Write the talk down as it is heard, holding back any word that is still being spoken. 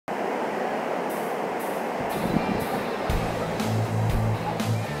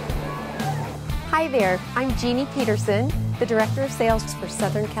Hi there, I'm Jeannie Peterson, the Director of Sales for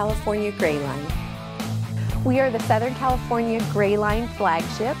Southern California Gray Line. We are the Southern California Gray Line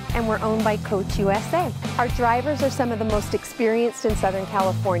flagship, and we're owned by Coach USA. Our drivers are some of the most experienced in Southern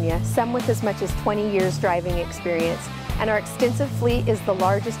California, some with as much as 20 years driving experience, and our extensive fleet is the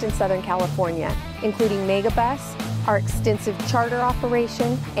largest in Southern California, including Megabus, our extensive charter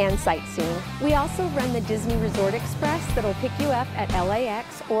operation, and sightseeing. We also run the Disney Resort Express that'll pick you up at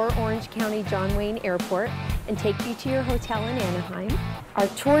LAX or Orange County John Wayne Airport and take you to your hotel in Anaheim. Our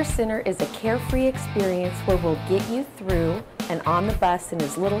tour center is a carefree experience where we'll get you through and on the bus in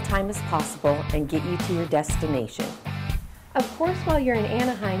as little time as possible and get you to your destination. Of course, while you're in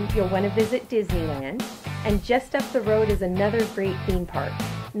Anaheim, you'll want to visit Disneyland, and just up the road is another great theme park,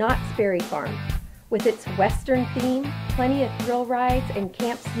 Knott's Berry Farm. With its Western theme, plenty of thrill rides, and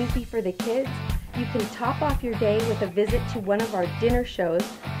Camp Snoopy for the kids, you can top off your day with a visit to one of our dinner shows,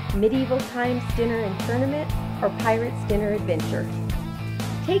 Medieval Times Dinner and Tournament or Pirates Dinner Adventure.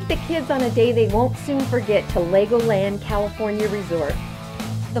 Take the kids on a day they won't soon forget to LEGOLAND California Resort.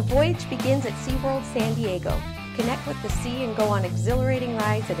 The voyage begins at SeaWorld San Diego. Connect with the sea and go on exhilarating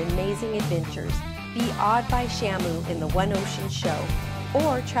rides and amazing adventures. Be awed by Shamu in the One Ocean Show.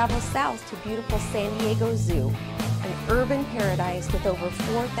 Or travel south to beautiful San Diego Zoo, an urban paradise with over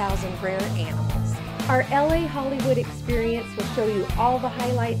 4,000 rare animals. Our LA Hollywood experience will show you all the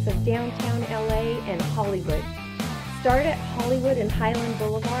highlights of downtown LA and Hollywood. Start at Hollywood and Highland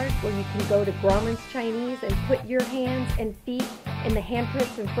Boulevard, where you can go to Grauman's Chinese and put your hands and feet in the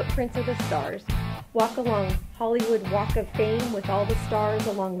handprints and footprints of the stars. Walk along Hollywood Walk of Fame with all the stars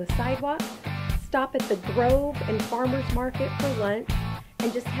along the sidewalk. Stop at the Grove and Farmers Market for lunch,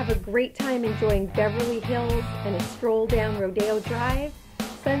 and just have a great time enjoying Beverly Hills and a stroll down Rodeo Drive,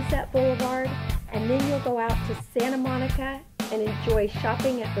 Sunset Boulevard, and then you'll go out to Santa Monica and enjoy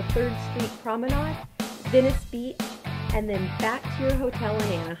shopping at the 3rd Street Promenade, Venice Beach, and then back to your hotel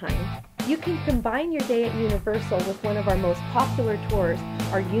in Anaheim. You can combine your day at Universal with one of our most popular tours,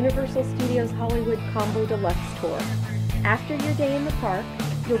 our Universal Studios Hollywood Combo Deluxe Tour. After your day in the park,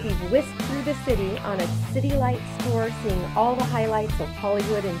 you'll be whisked through the city on a City Lights tour, seeing all the highlights of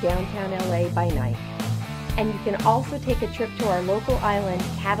Hollywood and downtown LA by night. And you can also take a trip to our local island,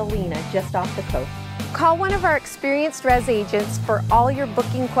 Catalina, just off the coast. Call one of our experienced res agents for all your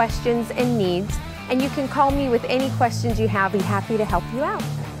booking questions and needs, and you can call me with any questions you have. I'll be happy to help you out.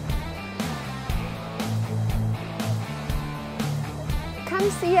 Come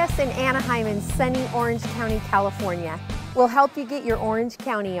see us in Anaheim in sunny Orange County, California. We'll help you get your Orange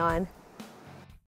County on.